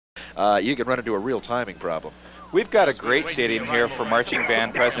you can run into a real timing problem. We've got a great stadium here for marching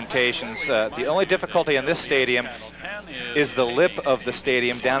band presentations. The only difficulty in this stadium is the lip of the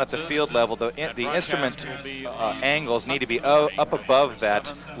stadium down at the field level. The instrument angles need to be up above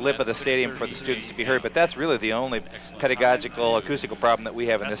that lip of the stadium for the students to be heard, but that's really the only pedagogical, acoustical problem that we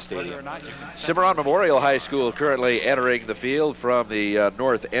have in this stadium. Cimarron-Memorial High School currently entering the field from the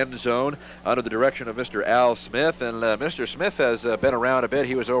north end zone under the direction of Mr. Al Smith. And Mr. Smith has been around a bit.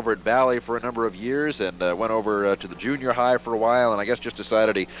 He was over at Valley for a number of years and went over to the junior high for a while, and I guess just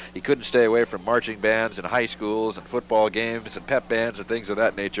decided he couldn't stay away from marching bands and high schools and football games and pep bands and things of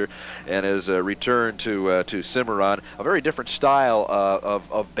that nature, and has returned to Cimarron. A very different style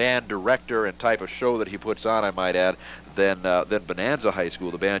of band director and type of show that he puts on, I might add, than Bonanza High School,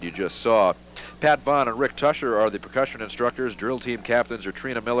 the band you just saw. Pat Vaughn and Rick Tusher are the percussion instructors. Drill team captains are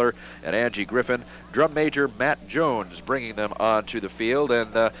Trina Miller and Angie Griffin. Drum major Matt Jones bringing them onto the field.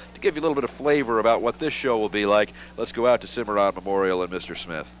 And to give you a little bit of flavor about what this show will be like, let's go out to Cimarron-Memorial and Mr.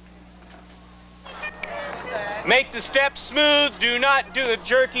 Smith. Make the steps smooth. Do not do a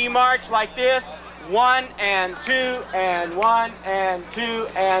jerky march like this. 1 and 2 and 1 and 2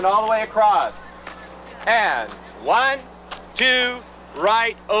 and all the way across. And 1, 2,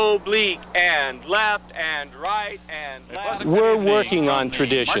 right oblique, and left and right and left. We're working on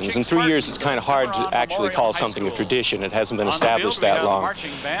traditions. In 3 years, it's kind of hard to actually call something a tradition. It hasn't been established that long.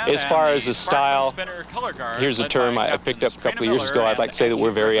 As far as the style, here's a term I picked up a couple of years ago. I'd like to say that we're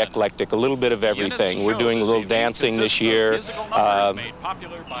very eclectic, a little bit of everything. We're doing a little dancing this year, a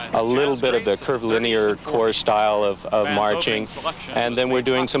little bit of the curvilinear core style of marching, and then we're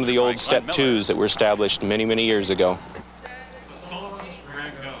doing some of the old step twos that were established many, many years ago.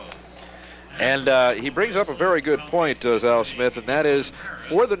 And he brings up a very good point, Al Smith, and that is,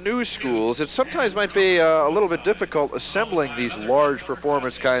 for the new schools, it sometimes might be a little bit difficult assembling these large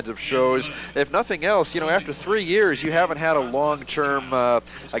performance kinds of shows. If nothing else, you know, after 3 years, you haven't had a long-term, I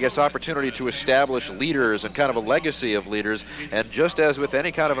guess, opportunity to establish leaders and kind of a legacy of leaders. And just as with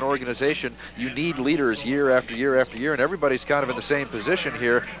any kind of an organization, you need leaders year after year after year, and everybody's kind of in the same position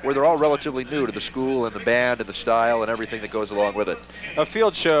here, where they're all relatively new to the school and the band and the style and everything that goes along with it. A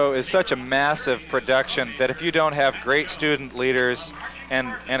field show is such a massive production that if you don't have great student leaders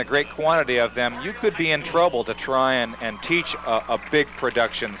and a great quantity of them, you could be in trouble to try and teach a big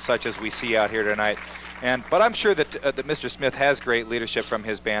production such as we see out here tonight. But I'm sure that Mr. Smith has great leadership from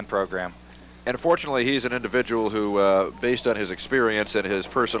his band program. And fortunately, he's an individual who, based on his experience and his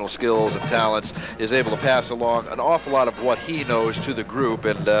personal skills and talents, is able to pass along an awful lot of what he knows to the group,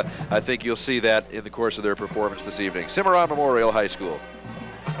 and I think you'll see that in the course of their performance this evening. Cimarron-Memorial High School.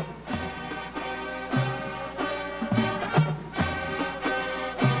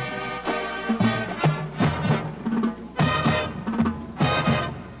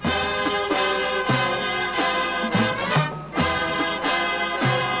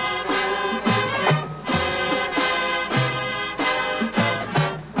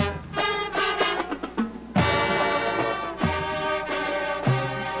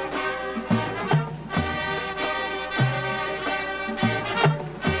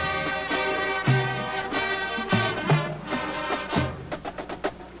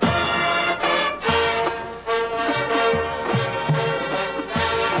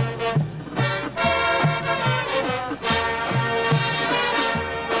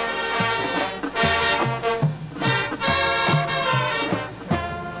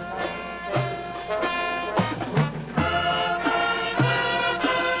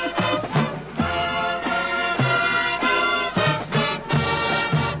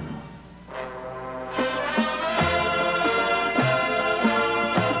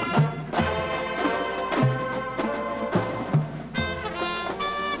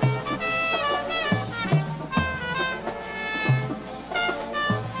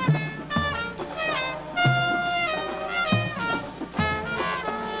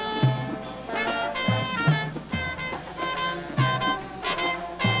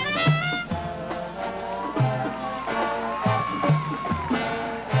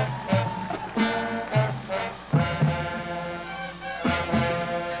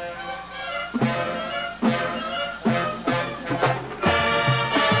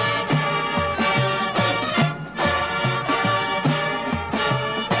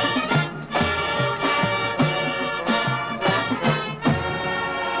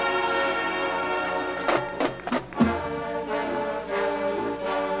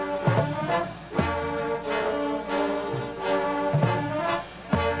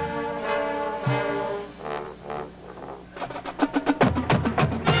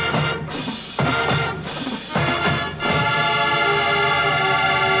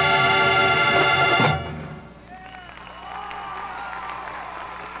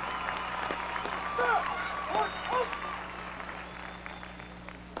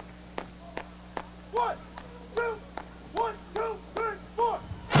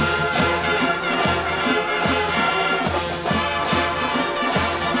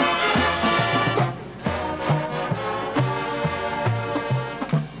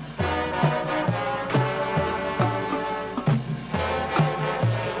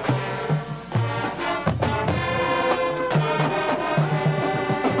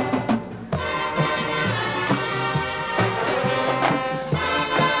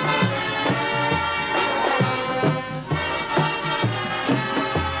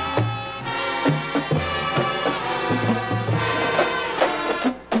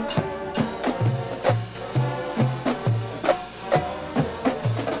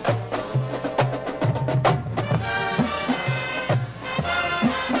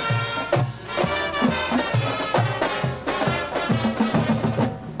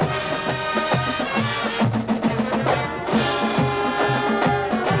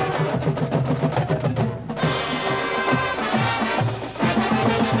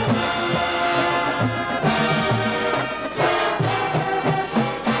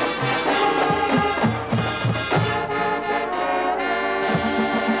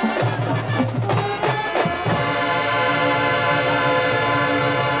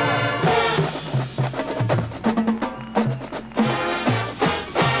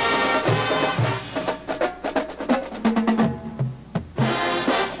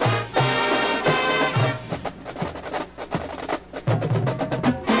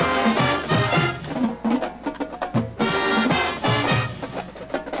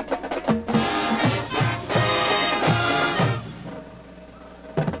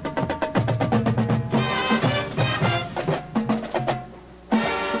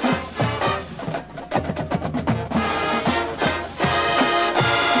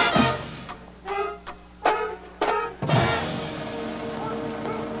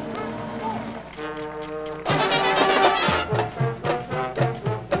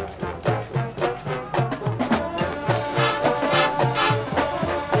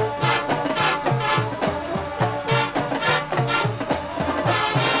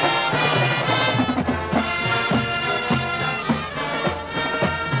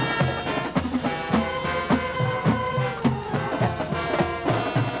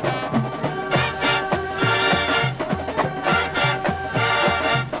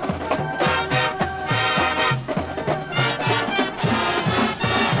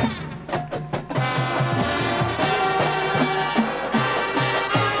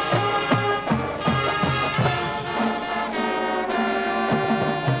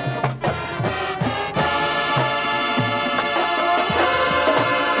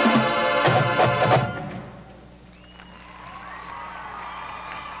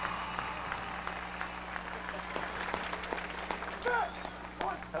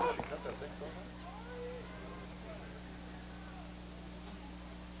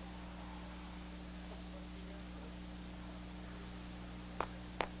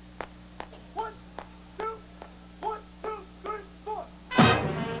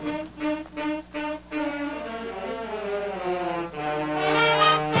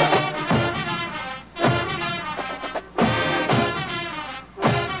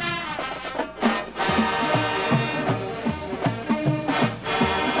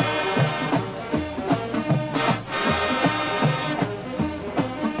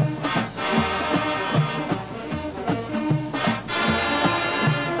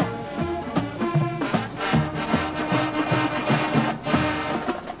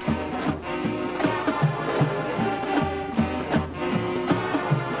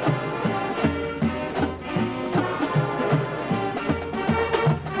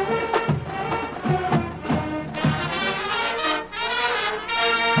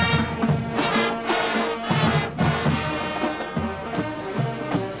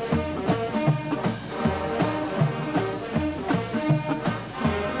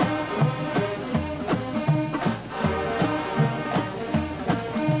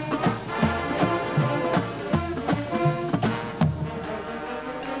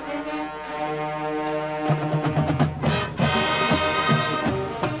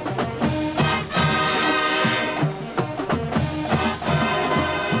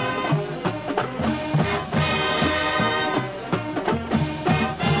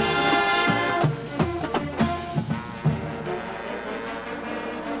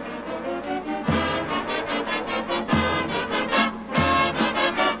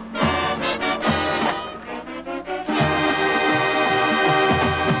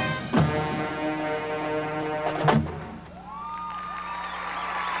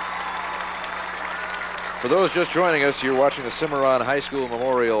 For those just joining us, you're watching the Cimarron High School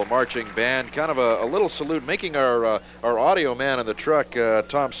Memorial Marching Band. Kind of a little salute, making our audio man in the truck,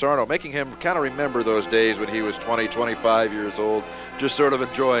 Tom Sarno, making him kind of remember those days when he was 20, 25 years old, just sort of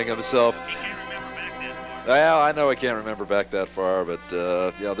enjoying himself. He can't remember back that far. Well, I know I can't remember back that far, but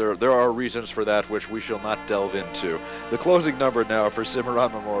yeah, there are reasons for that which we shall not delve into. The closing number now for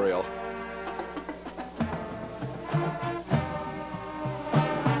Cimarron-Memorial.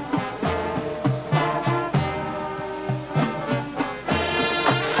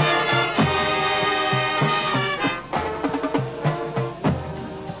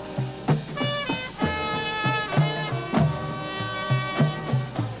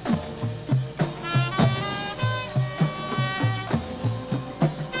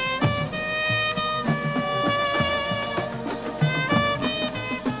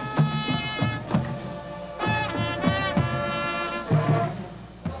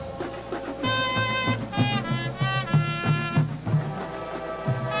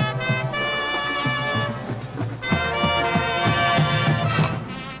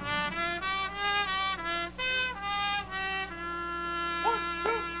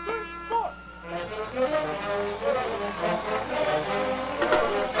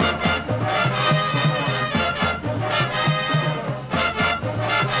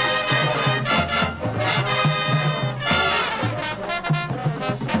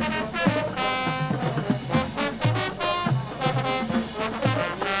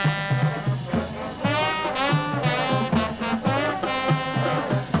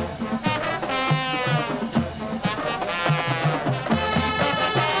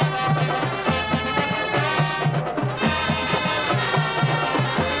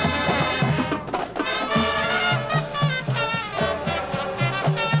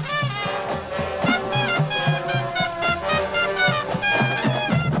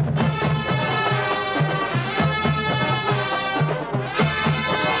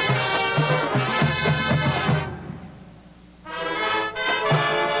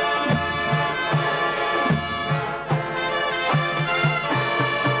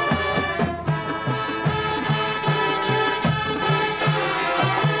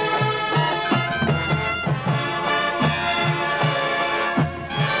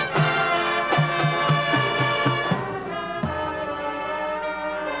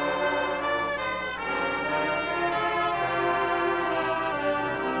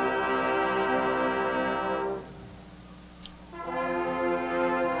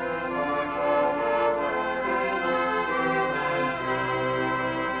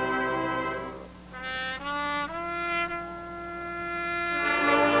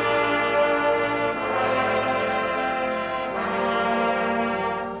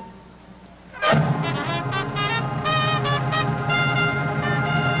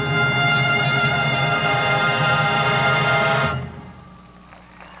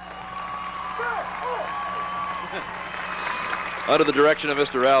 Under the direction of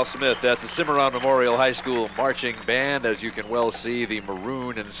Mr. Al Smith, that's the Cimarron-Memorial High School Marching Band. As you can well see, the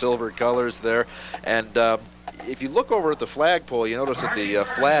maroon and silver colors there. And if you look over at the flagpole, you notice that the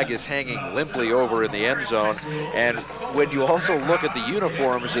flag is hanging limply over in the end zone. And when you also look at the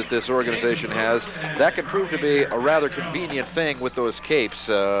uniforms that this organization has, that can prove to be a rather convenient thing with those capes.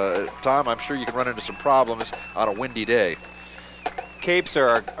 Tom, I'm sure you can run into some problems on a windy day. Capes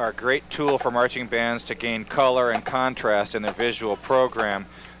are a great tool for marching bands to gain color and contrast in their visual program.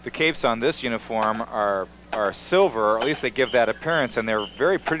 The capes on this uniform are silver, or at least they give that appearance, and they're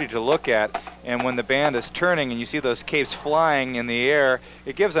very pretty to look at. And when the band is turning and you see those capes flying in the air,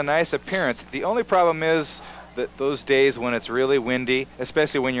 it gives a nice appearance. The only problem is that those days when it's really windy,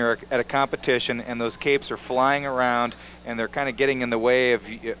 especially when you're at a competition and those capes are flying around and they're kind of getting in the way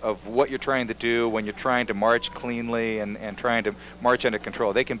of what you're trying to do when you're trying to march cleanly and trying to march under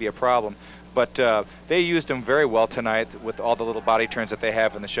control. They can be a problem. But they used them very well tonight with all the little body turns that they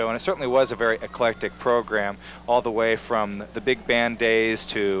have in the show, and it certainly was a very eclectic program, all the way from the big band days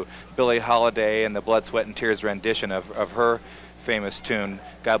to Billie Holiday and the Blood, Sweat, and Tears rendition of her famous tune,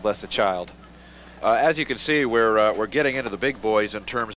 God Bless the Child. As you can see, we're getting into the big boys in terms